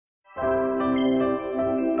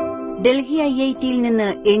ഡൽഹി ഐഐടിയിൽ നിന്ന്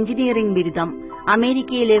എഞ്ചിനീയറിംഗ് ബിരുദം,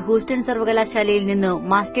 അമേരിക്കയിലെ ഹൂസ്റ്റൺ സർവകലാശാലയിൽ നിന്ന്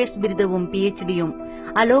മാസ്റ്റേഴ്സ് ബിരുദവും പിഎച്ച്ഡിയും.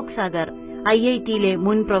 അലോക് സാഗർ ഐഐടിയിലെ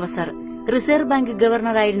മുൻ പ്രൊഫസർ, റിസർവ് ബാങ്ക്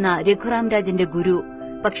ഗവർണറായിരുന്ന രഘുറാം രാജന്റെ ഗുരു.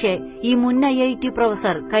 പക്ഷേ ഈ മുൻ ഐഐടി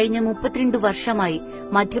പ്രൊഫസർ കഴിഞ്ഞ 32 വർഷമായി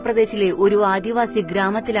മധ്യപ്രദേശിലെ ഒരു ആദിവാസി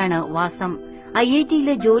ഗ്രാമത്തിലാണ് വാസം.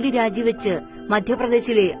 ഐഐടിയിലെ ജോലി രാജിവെച്ച്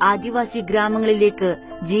മധ്യപ്രദേശിലെ ആദിവാസി ഗ്രാമങ്ങളിലേക്ക്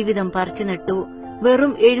ജീവിതം പറിച്ചുനട്ടു.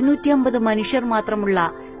 വെറും 750 മനുഷ്യർ മാത്രമുള്ള,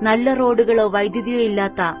 നല്ല റോഡുകളോ വൈദ്യുതിയോ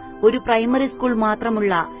ഇല്ലാത്ത ഒരു പ്രൈമറി സ്കൂൾ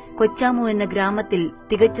മാത്രമുള്ള കൊച്ചാമു എന്ന ഗ്രാമത്തിൽ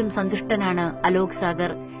തികച്ചും സന്തുഷ്ടനാണ് അലോക്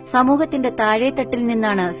സാഗർ. സമൂഹത്തിന്റെ താഴെത്തട്ടിൽ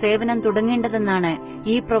നിന്നാണ് സേവനം തുടങ്ങേണ്ടതെന്നാണ്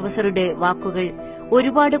ഈ പ്രൊഫസറുടെ വാക്കുകൾ.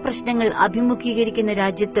 ഒരുപാട് പ്രശ്നങ്ങൾ അഭിമുഖീകരിക്കുന്ന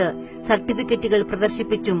രാജ്യത്ത് സർട്ടിഫിക്കറ്റുകൾ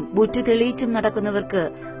പ്രദർശിപ്പിച്ചും ബുദ്ധി തെളിയിച്ചും നടക്കുന്നവർക്ക്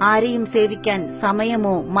ആരെയും സേവിക്കാൻ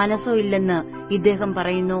സമയമോ മനസ്സോ ഇല്ലെന്ന് ഇദ്ദേഹം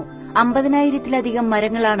പറയുന്നു. 50,000-ത്തിലധികം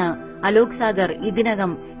മരങ്ങളാണ് അലോക് സാഗർ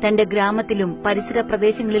ഇതിനകം തന്റെ ഗ്രാമത്തിലും പരിസര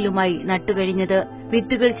പ്രദേശങ്ങളിലുമായി നട്ടുകഴിഞ്ഞത്.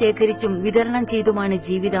 വിത്തുകൾ ശേഖരിച്ചും വിതരണം ചെയ്തുമാണ്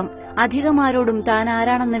ജീവിതം. അധികം ആരോടും താൻ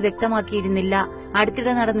ആരാണെന്ന് വ്യക്തമാക്കിയിരുന്നില്ല.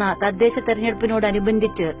 അടുത്തിടെ നടന്ന തദ്ദേശ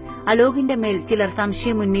തെരഞ്ഞെടുപ്പിനോടനുബന്ധിച്ച് അലോകിന്റെ മേൽ ചിലർ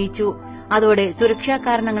സംശയമുന്നയിച്ചു. അതോടെ സുരക്ഷാ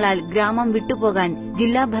കാരണങ്ങളാൽ ഗ്രാമം വിട്ടുപോകാൻ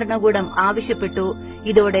ജില്ലാ ഭരണകൂടം ആവശ്യപ്പെട്ടു.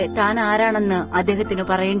 ഇതോടെ താൻ ആരാണെന്ന് അദ്ദേഹത്തിന്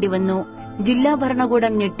പറയേണ്ടി വന്നു. ജില്ലാ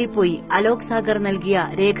ഭരണകൂടം ഞെട്ടിപ്പോയി അലോക് സാഗർ നൽകിയ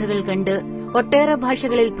രേഖകൾ കണ്ട്. ഒട്ടേറെ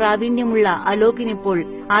ഭാഷകളിൽ പ്രാവീണ്യമുള്ള അലോകിനിപ്പോൾ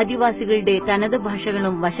ആദിവാസികളുടെ തനത്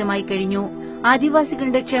ഭാഷകളും വശമായി കഴിഞ്ഞു.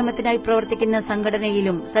 ആദിവാസികളുടെ ക്ഷേമത്തിനായി പ്രവർത്തിക്കുന്ന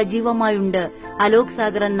സംഘടനയിലും സജീവമായുണ്ട് അലോക്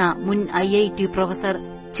സാഗർ എന്ന മുൻ ഐഐടി പ്രൊഫസർ.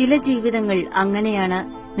 ചില ജീവിതങ്ങൾ അങ്ങനെയാണ്.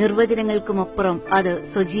 നിർവചനങ്ങൾക്കുമപ്പുറം അത്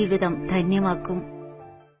സ്വജീവിതം ധന്യമാക്കും.